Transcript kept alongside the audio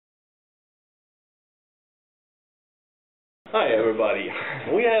Hi everybody.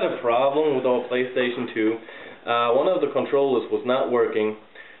 We had a problem with our PlayStation 2. One of the controllers was not working.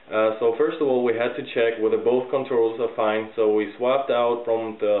 So first of all we had to check whether both controllers are fine. So we swapped out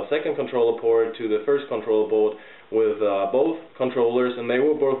from the second controller port to the first controller port with both controllers, and they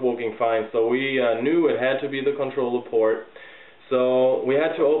were both working fine. So we knew it had to be the controller port. So we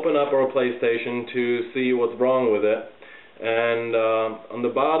had to open up our PlayStation to see what's wrong with it. And on the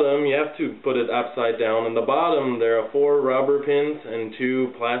bottom, you have to put it upside down. On the bottom there are 4 rubber pins and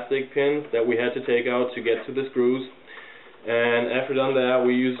 2 plastic pins that we had to take out to get to the screws. And after done that,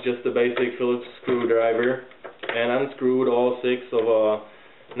 we used just the basic Phillips screwdriver and unscrewed all 6 of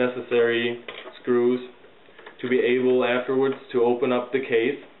necessary screws to be able afterwards to open up the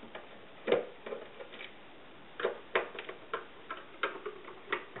case.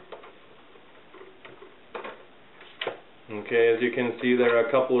 Okay, as you can see, there are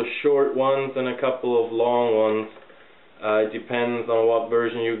a couple of short ones and a couple of long ones. It depends on what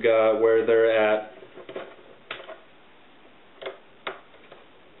version you got, where they're at.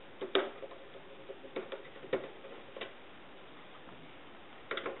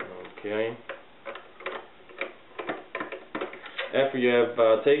 Okay. After you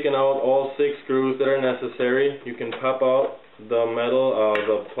have taken out all 6 screws that are necessary, you can pop out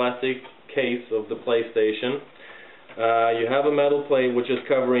the plastic case of the PlayStation. You have a metal plate which is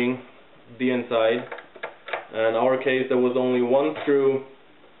covering the inside. In our case there was only 1 screw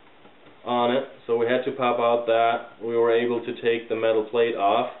on it, so we had to pop out that. We were able to take the metal plate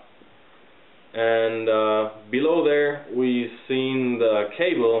off. And below there we've seen the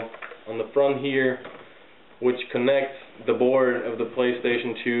cable on the front here which connects the board of the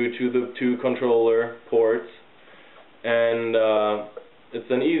PlayStation 2 to the 2 controller ports. And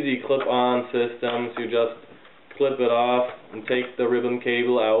it's an easy clip-on system, so you just clip it off and take the ribbon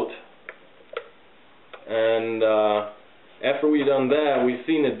cable out. And after we done that, we've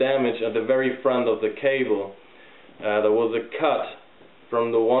seen a damage at the very front of the cable. There was a cut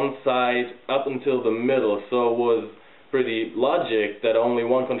from the one side up until the middle, so it was pretty logic that only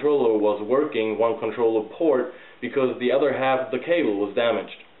one controller was working, one controller port, because the other half of the cable was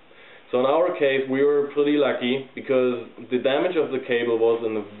damaged. So in our case we were pretty lucky because the damage of the cable was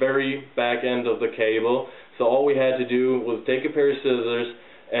in the very back end of the cable. So all we had to do was take a pair of scissors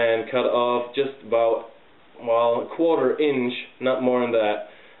and cut off just about, well, a 1/4 inch, not more than that,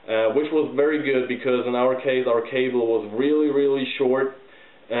 which was very good because in our case our cable was really short,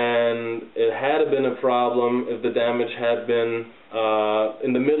 and it had been a problem if the damage had been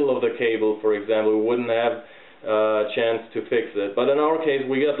in the middle of the cable, for example. We wouldn't have a chance to fix it. But in our case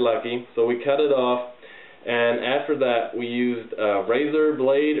we got lucky, so we cut it off. And after that we used a razor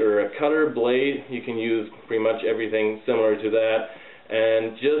blade or a cutter blade. You can use pretty much everything similar to that,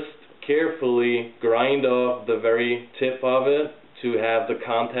 and just carefully grind off the very tip of it to have the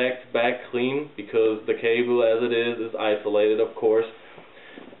contacts back clean, because the cable as it is isolated, of course.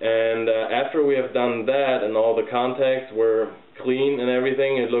 And after we have done that and all the contacts were clean and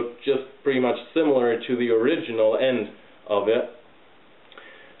everything, it looked just pretty much similar to the original end of it.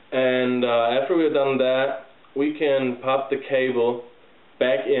 And after we've done that, we can pop the cable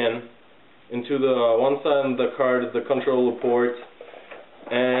back into the one side of the card, the controller port,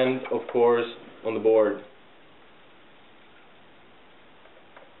 and of course on the board.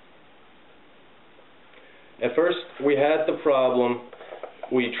 At first we had the problem.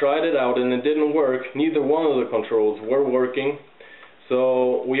 We tried it out and it didn't work. Neither one of the controls were working.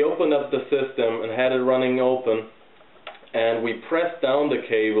 So we opened up the system and had it running open, and we pressed down the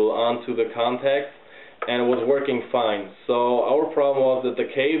cable onto the contacts and it was working fine. So our problem was that the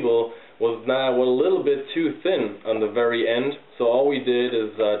cable was now a little bit too thin on the very end. So all we did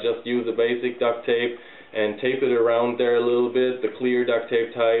is just use the basic duct tape and tape it around there a little bit, the clear duct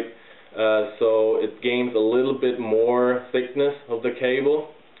tape type, so it gains a little bit more thickness of the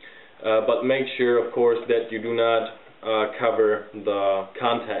cable. But make sure, of course, that you do not cover the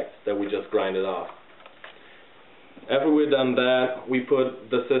contacts that we just grinded off. After we've done that, we put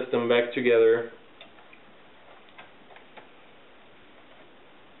the system back together.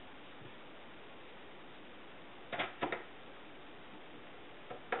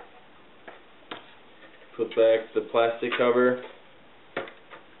 Put back the plastic cover.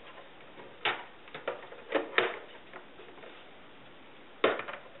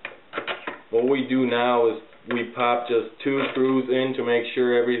 What we do now is we pop just 2 screws in to make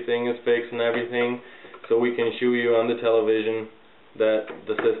sure everything is fixed and everything, so we can show you on the television that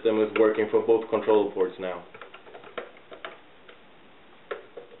the system is working for both controller ports now.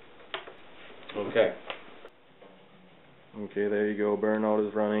 Okay. Okay, there you go, burnout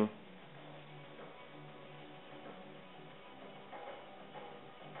is running.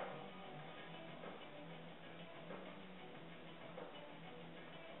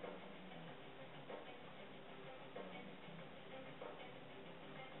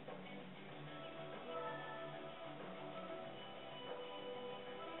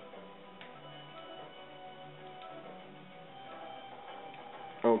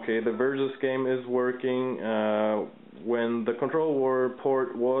 Okay, the Versus game is working. When the controller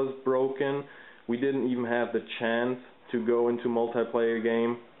port was broken, we didn't even have the chance to go into multiplayer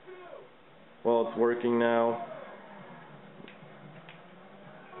game. Well, it's working now.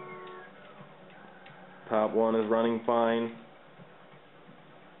 Top one is running fine,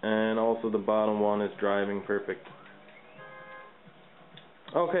 and also the bottom one is driving perfect.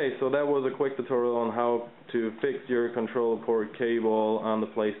 Okay, so that was a quick tutorial on how to fix your controller port cable on the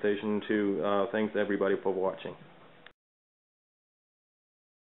PlayStation 2. Thanks everybody for watching.